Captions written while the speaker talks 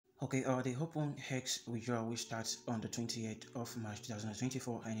Okay, the OpenEx withdrawal will start on the 28th of March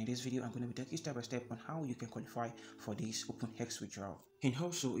 2024, and in this video I'm going to be taking step by step on how you can qualify for this OpenEx withdrawal. And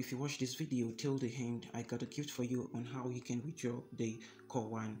also, if you watch this video till the end, I got a gift for you on how you can withdraw the core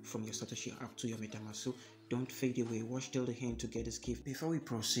one from your Satoshi app to your Metamask. So don't fade away, watch till the end to get this gift. Before we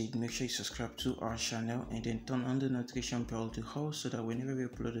proceed, make sure you subscribe to our channel and then turn on the notification bell to all so that whenever we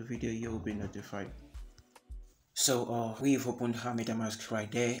upload a video, you will be notified. So we've opened our Metamask right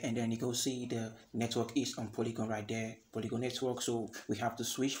there, and then you go see the network is on Polygon right there, Polygon network. So we have to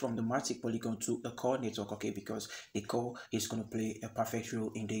switch from the Matic Polygon to the core network, okay, because the core is going to play a perfect role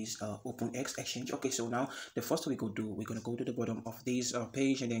in this OpenEx exchange. Okay, so now the first thing we go do, we're going to go to the bottom of this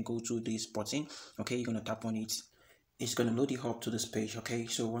page and then go to this button. Okay, you're going to tap on it. It's going to load you up to this page. Okay,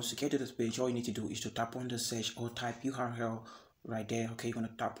 so once you get to this page, all you need to do is to tap on the search or type URL right there. Okay, you're going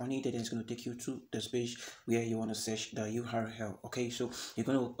to tap on it and then it's going to take you to this page where you want to search the URL. Okay, so you're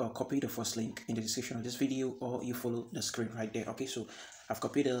going to copy the first link in the description of this video, or you follow the screen right there. Okay, so I've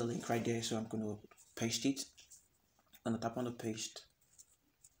copied the link right there, so I'm going to paste it. I'm going to tap on the paste.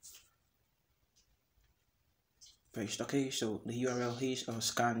 Okay, so the URL is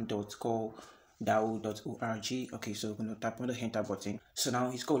scan.co.org. Okay, so we're going to tap on the enter button. So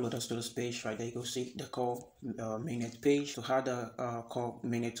now it's going to load us to this page right there. You go see the core mainnet page. To add the core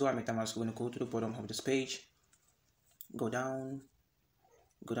mainnet to our Metamask, we're going to go to the bottom of this page, go down.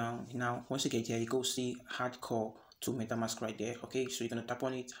 Now once you get here, you go see hardcore to Metamask right there. Okay, so you're going to tap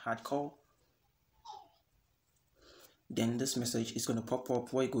on it, hardcore. Then this message is going to pop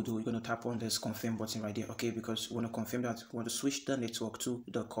up. What you go do, you're going to tap on this confirm button right there. Okay, because we want to confirm that we want to switch the network to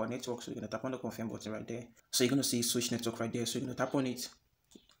the core network. So you're going to tap on the confirm button right there. So you're going to see switch network right there. So you're going to tap on it.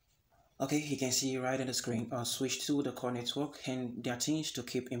 Okay, you can see right on the screen, switch to the core network, and there are things to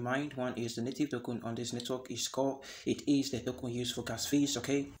keep in mind. One is the native token on this network is core. It is the token used for gas fees.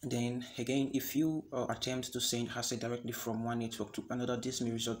 Okay, and then again, if you attempt to send asset directly from one network to another, this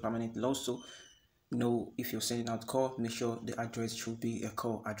may result permanent loss. So know if you're sending out core, make sure the address should be a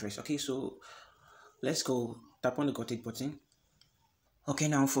core address. Okay, so let's go tap on the got it button. Okay,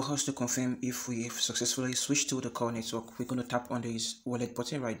 now for us to confirm if we have successfully switched to the core network, we're going to tap on this wallet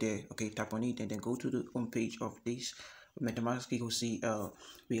button right there. Okay, tap on it and then go to the home page of this Metamask. You will see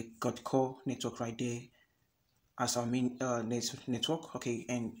we got core network right there as our main network. Okay,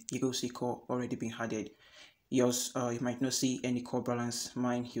 and you will see core already been added. Yours, you might not see any core balance.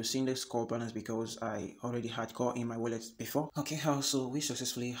 Mine, you're seeing this core balance because I already had core in my wallet before. Okay, so we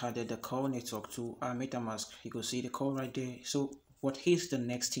successfully added the core network to our Metamask. You can see the core right there. So what is the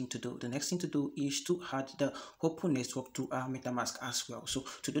next thing to do? The next thing to do is to add the Open network to our Metamask as well. So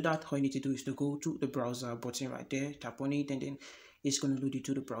to do that, all you need to do is to go to the browser button right there, tap on it, and then it's going to load you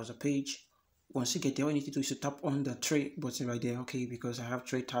to the browser page. Once you get there, all you need to do is to tap on the tray button right there. Okay, because I have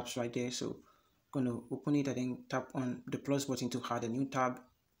three tabs right there. So going to open it and then tap on the plus button to add a new tab.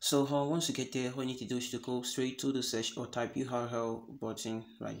 So once you get there, all you need to do is to go straight to the search or type URL button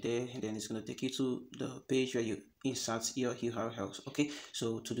right there, and then it's going to take you to the page where you insert your URLs. Okay,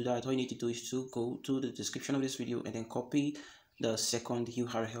 so to do that, all you need to do is to go to the description of this video and then copy the second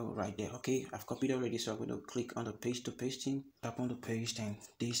URL right there. Okay, I've copied already, so I'm going to click on the paste to pasting, tap on the paste, and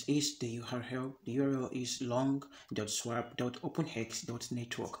this is the URL. The URL is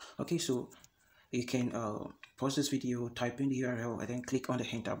long.swap.openex.network. Okay, so you can pause this video, type in the URL, and then click on the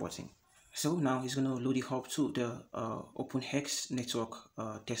enter button. So now it's going to load you up to the OpenEx network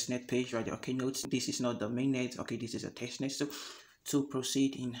testnet page right there. Okay, note this is not the mainnet. Okay, this is a testnet. So to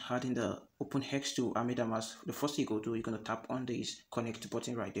proceed in adding the OpenEx to our Metamask, the first thing you go to, you're going to tap on this connect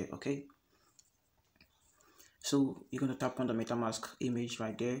button right there. Okay, so you're going to tap on the Metamask image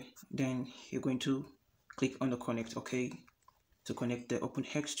right there. Then you're going to click on the connect. Okay, to connect the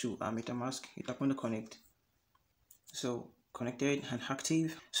OpenEx to our Metamask, you tap on the connect. So connected and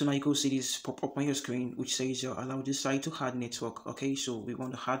active. So now you go see this pop up on your screen which says allow this site to add network. Okay, so we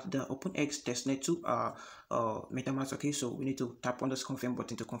want to add the OpenEx testnet to our Metamask. Okay, so we need to tap on this confirm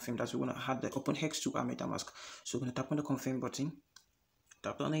button to confirm that we want to add the OpenEx to our Metamask. So we're going to tap on the confirm button,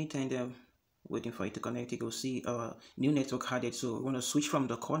 tap on it, and waiting for it to connect. You go see new network added. So we want to switch from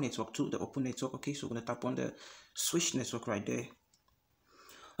the core network to the open network. Okay, so we're going to tap on the switch network right there.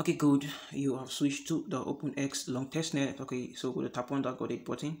 Okay, good. You have switched to the OpenEx long testnet. Okay, so we're going to tap on that got it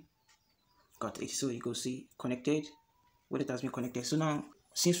button. Got it. So you go see connected. Well, it has been connected. So now,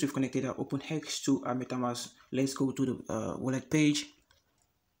 since we've connected our OpenEx to our Metamask, let's go to the wallet page.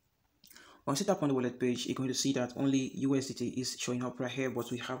 Once you tap on the wallet page, you're going to see that only USDT is showing up right here, but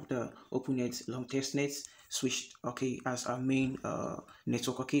we have the OpenEx long testnet switched, okay, as our main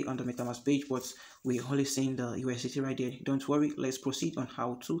network, okay, on the Metamask page, but we're only seeing the USDT right there. Don't worry, let's proceed on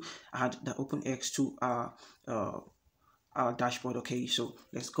how to add the OpenEx to our dashboard. Okay, so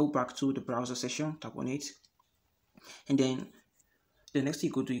let's go back to the browser session, tap on it, and then the next thing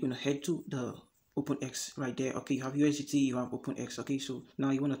you go to, you're going to head to the OpenEx right there. Okay, you have USDT, you have OpenEx. Okay, so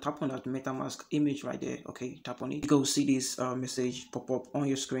now you want to tap on that MetaMask image right there. Okay, tap on it. You go see this message pop up on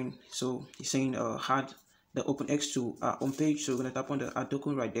your screen. So it's saying add the OpenEx to our home page. So we're going to tap on the add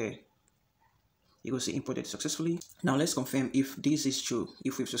token right there. You go see imported successfully. Now let's confirm if this is true,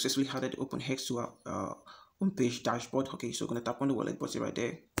 if we've successfully added the OpenEx to our home page dashboard. Okay, so we're going to tap on the wallet button right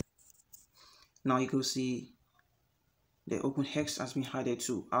there. Now you go see the OpenEx has been added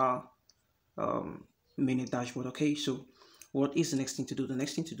to our mini dashboard. Okay, so what is the next thing to do? The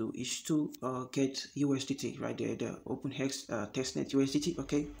next thing to do is to get USDT right there, the OpenEx testnet USDT.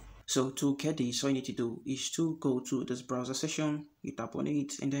 Okay, so to get this, all you need to do is to go to this browser session, you tap on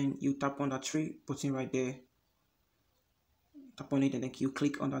it, and then you tap on that three button right there, tap on it, and then you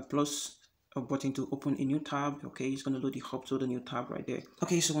click on that plus button to open a new tab. Okay, it's going to load you up to the new tab right there.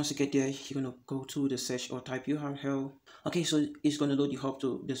 Okay, so once you get there, you're going to go to the search or type URL. Okay, so it's going to load you up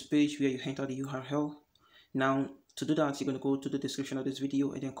to this page where you enter the URL. Now to do that, you're going to go to the description of this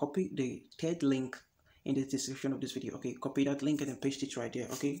video and then copy the third link in the description of this video. Okay, copy that link and then paste it right there.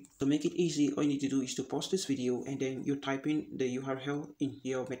 Okay, to make it easy, all you need to do is to pause this video and then you type in the URL in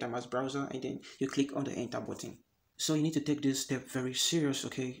your Metamask browser and then you click on the enter button. So you need to take this step very serious.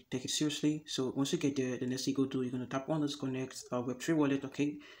 Okay, take it seriously. So once you get there, the next thing you go to, you're going to tap on this connect Web3 wallet.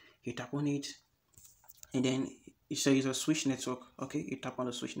 Okay, you tap on it and then it says a switch network. Okay, you tap on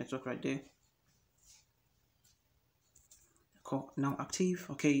the switch network right there. Now active.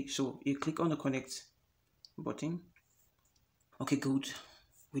 Okay, so you click on the connect button. Okay, good,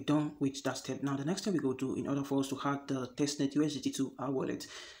 we're done with that step. Now the next step we go to, in order for us to add the testnet USDT to our wallet,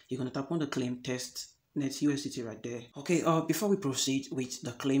 you're going to tap on the claim testnet USDT right there. Okay, before we proceed with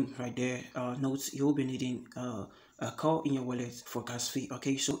the claim right there, note you'll be needing a call in your wallet for gas fee.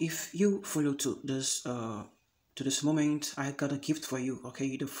 Okay, so if you follow to this moment, I got a gift for you.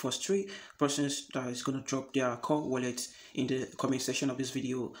 Okay, the first 3 persons that is going to drop their call wallet in the comment section of this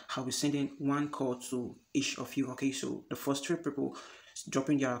video, I'll be sending 1 call to each of you. Okay, so the first 3 people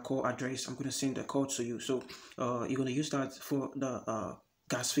dropping their call address, I'm going to send the call to you. So you're going to use that for the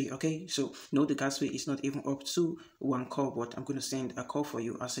gas fee. Okay, so no, the gas fee is not even up to 1 call, but I'm going to send a call for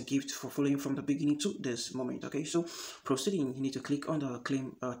you as a gift for following from the beginning to this moment. Okay, so proceeding, you need to click on the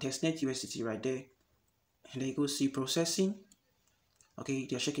claim testnet USDT right there. And there you go, see processing. Okay,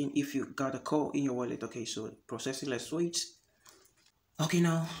 they're checking if you got a call in your wallet. Okay, so processing, let's wait. Okay,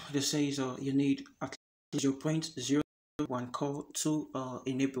 now this says you need at least 0.01 call to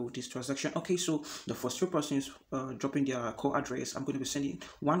enable this transaction. Okay, so the first 3 persons dropping their call address, I'm going to be sending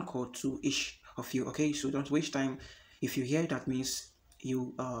 1 call to each of you. Okay, so don't waste time. If you hear that means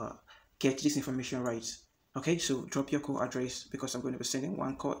you get this information right. Okay, so drop your call address because I'm going to be sending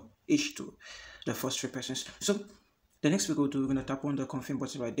 1 call each to the first 3 persons. So the next we go to, we're going to tap on the confirm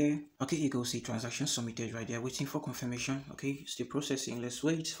button right there. Okay, you go see transaction submitted right there, waiting for confirmation. Okay, still processing. Let's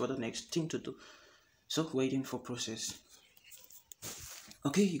wait for the next thing to do. So waiting for process.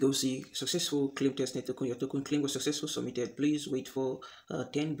 Okay, you go see successful claim testnet token. Your token claim was successful, submitted. Please wait for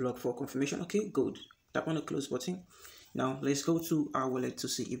 10 block for confirmation. Okay, good. Tap on the close button. Now let's go to our wallet to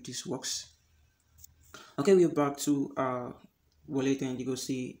see if this works. Okay, we're back to our wallet and you go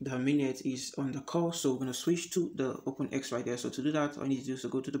see the minute is on the call, so we're going to switch to the OpenEx right there. So to do that, all you need to do is to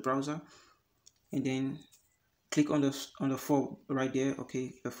go to the browser and then click on the 4 right there.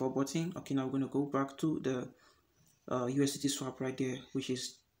 Okay, the 4 button. Okay, now we're going to go back to the USDT swap right there, which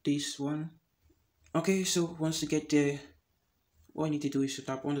is this one. Okay, so once you get there, all you need to do is to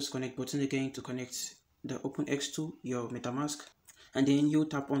tap on this connect button again to connect the OpenEx to your Metamask, and then you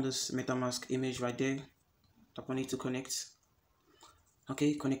tap on this Metamask image right there, tap on it to connect.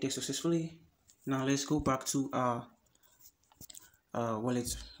 Okay, connected successfully. Now let's go back to our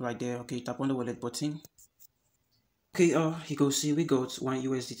wallet right there. Okay, tap on the wallet button. Okay, you go see we got 1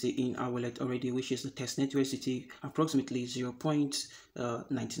 USDT in our wallet already, which is the testnet USDT, approximately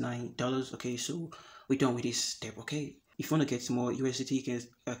 $0.99. Okay, so we're done with this step. Okay, if you want to get more USDT, you can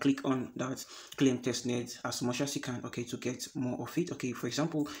click on that claim testnet as much as you can. Okay, to get more of it. Okay, for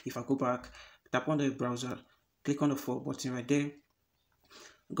example, if I go back, tap on the browser, click on the 4 button right there.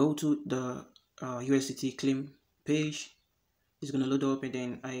 Go to the USDT claim page. It's going to load up and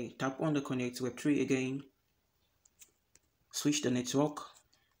then I tap on the connect Web3 again. Switch the network.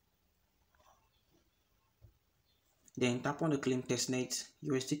 Then tap on the claim testnet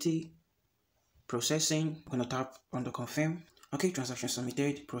USDT processing. I'm gonna tap on the confirm. Okay, transaction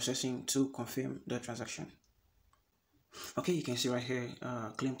submitted, processing to confirm the transaction. Okay, you can see right here,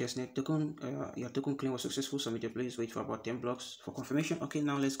 claim testnet token, your token claim was successful, submitted. Please wait for about 10 blocks for confirmation. Okay,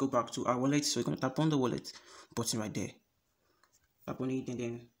 now let's go back to our wallet. So we're gonna tap on the wallet button right there. Tap on it, and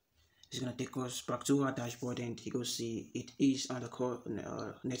then it's gonna take us back to our dashboard, and you go see it is on the core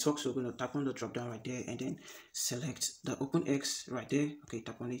network. So we're gonna tap on the drop down right there, and then select the OpenEx right there. Okay,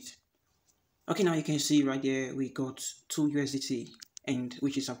 tap on it. Okay, now you can see right there we got 2 USDT, and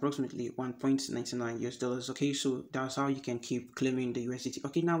which is approximately 1.99 US dollars. Okay, so that's how you can keep claiming the USDT.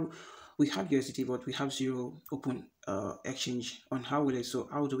 Okay, now we have USDT, but we have 0 open exchange on our wallet. So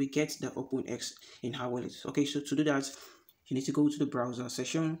how do we get the OpenEx in our wallet? Okay, so to do that, you need to go to the browser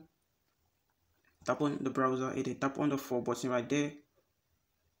session, tap on the browser, and then tap on the 4 button right there.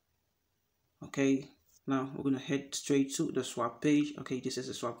 Okay, now we're gonna head straight to the swap page. Okay, this is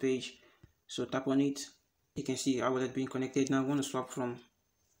the swap page, so tap on it. You can see our wallet being connected. Now we want to swap from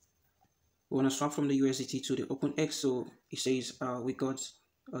the USDT to the OpenEx. So it says we got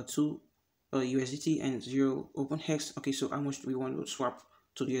 2 USDT and 0 OpenEx. Okay, so how much do we want to swap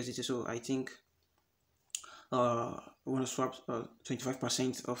to the USDT? So I think we want to swap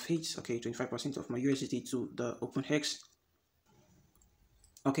 25% of it. Okay, 25% of my USDT to the OpenEx.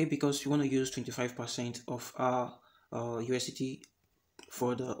 Okay, because we want to use 25% of our USDT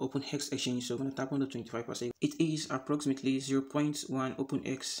for the OpenEx exchange, so I'm going to tap on the 25%. It is approximately 0.1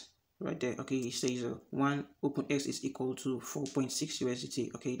 OpenEx right there. Okay, it says 1 OpenEx is equal to 4.6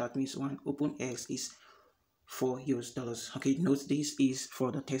 USDT. Okay, that means 1 OpenEx is $4 US. Okay, note this is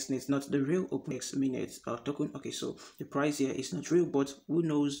for the testnet, not the real OpenEx mainnet token. Okay, so the price here is not real, but who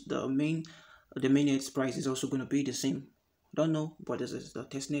knows, the mainnet's price is also going to be the same. Don't know, but this is the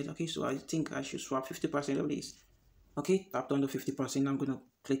testnet. Okay, so I think I should swap 50% of this. Okay, tapped on the 50%. I'm gonna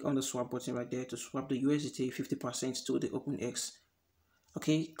click on the swap button right there to swap the USDT 50% to the OpenEx.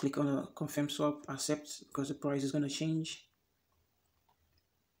 Okay, click on the confirm swap, accept, because the price is gonna change.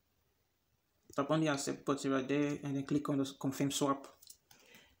 Tap on the accept button right there, and then click on the confirm swap.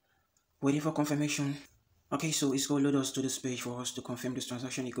 Waiting for confirmation. Okay, so it's going to load us to this page for us to confirm this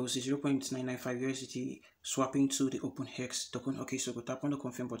transaction. It goes to 0.995 USDT swapping to the OpenEx token. Okay, so we'll tap on the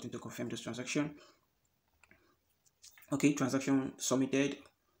confirm button to confirm this transaction. Okay, transaction submitted.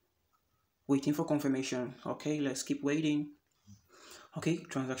 Waiting for confirmation. Okay, let's keep waiting. Okay,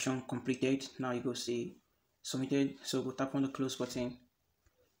 transaction completed. Now you go see submitted. So we'll tap on the close button.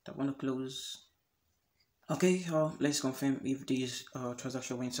 Tap on the close. Okay, let's confirm if this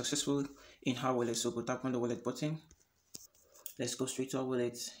transaction went successful in our wallet. So we'll tap on the wallet button. Let's go straight to our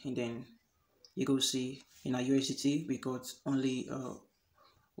wallet, and then you go see in our USDT we got only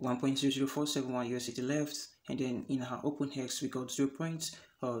 1.00471 USDT left, and then in our OpenEx we got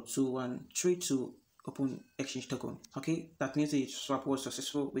 0.2132 Open Exchange token. Okay, that means the swap was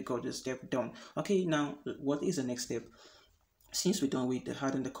successful. We got the step done. Okay, now what is the next step? Since we're done with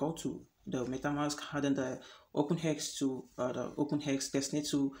harden the call to the Metamask, harden the OpenEx to the OpenEx testnet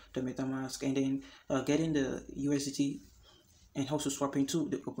to the Metamask, and then getting the USDT and also swapping to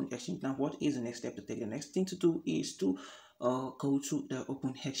the Open Exchange. Now, what is the next step to take? The next thing to do is to go to the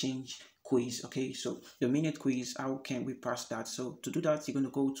Open Exchange quiz. Okay, so the minute quiz, how can we pass that? So to do that, you're going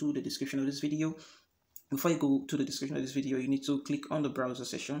to go to the description of this video. Before you go to the description of this video, you need to click on the browser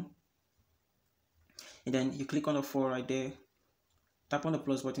session, and then you click on the 4 right there. Tap on the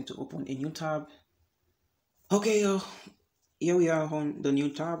plus button to open a new tab. Okay, here we are on the new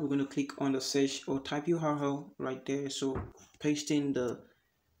tab. We're going to click on the search or type URL right there. So paste in the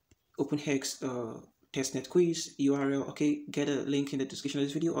OpenEx testnet quiz URL. Okay, get a link in the description of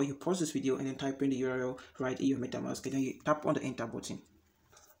this video, or you pause this video and then type in the URL right in your Metamask, and then you tap on the enter button.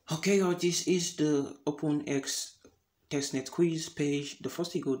 Okay, this is the OpenEx testnet quiz page. The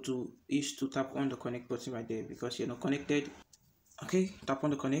first thing you go to is to tap on the connect button right there, because you're not connected. Okay, tap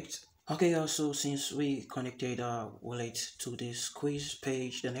on the connect. Okay, also since we connected our wallet to this quiz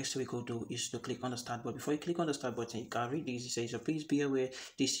page, the next thing we go do is to click on the start button. Before you click on the start button, you can read this. It says, please be aware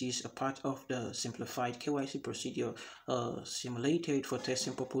this is a part of the simplified KYC procedure simulated for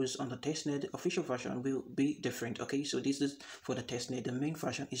testing purpose on the testnet. The official version will be different. Okay, so this is for the testnet. The main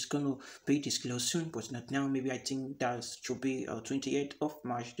version is going to be disclosed soon, but not now. Maybe I think that should be 28th of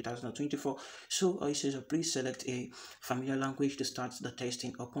March 2024. So it says, please select a familiar language to start the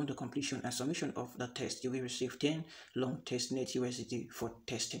testing. Upon the completion and submission of the test, you will receive 10 long testnet USDT for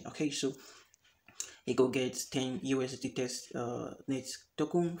testing. Okay, so you go get 10 USDT test net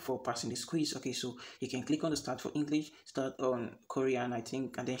token for passing this quiz. Okay, so you can click on the start for English, start on Korean, I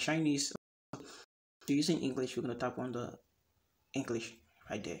think, and then Chinese. you're using English, we're going to tap on the English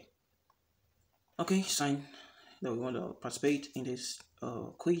right there. Okay, sign that we want to participate in this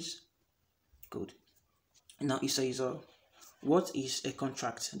quiz. Good. Now it says what is a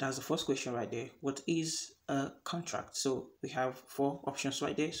contract? That's the first question right there. What is a contract? So we have 4 options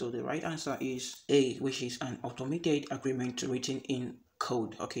right there. So the right answer is A, which is an automated agreement written in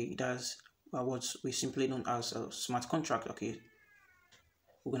code. Okay, that's what we simply known as a smart contract. Okay,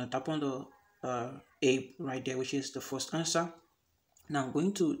 we're gonna tap on the A right there, which is the first answer. Now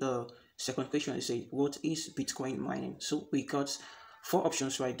going to the second question, it says what is Bitcoin mining? So we got 4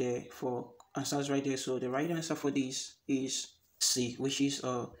 options right there, 4 answers right there. So the right answer for this is C, which is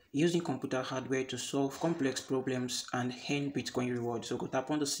using computer hardware to solve complex problems and earn Bitcoin reward. So go tap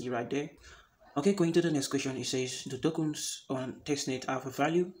on the C right there. Okay, going to the next question, it says do tokens on testnet have a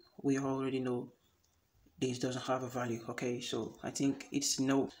value? We already know this doesn't have a value. Okay, so I think it's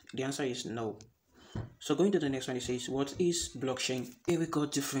no. The answer is no. So going to the next one, it says what is blockchain? Here we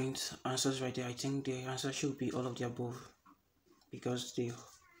got different answers right there. I think the answer should be all of the above, because the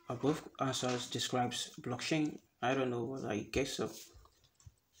above answers describes blockchain. I don't know, but I guess so.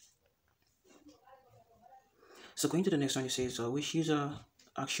 So going to the next one, it says which user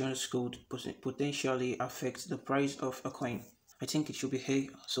actions could potentially affect the price of a coin? I think it should be A.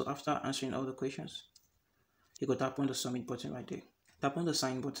 So after answering all the questions, you go tap on the submit button right there. Tap on the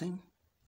sign button.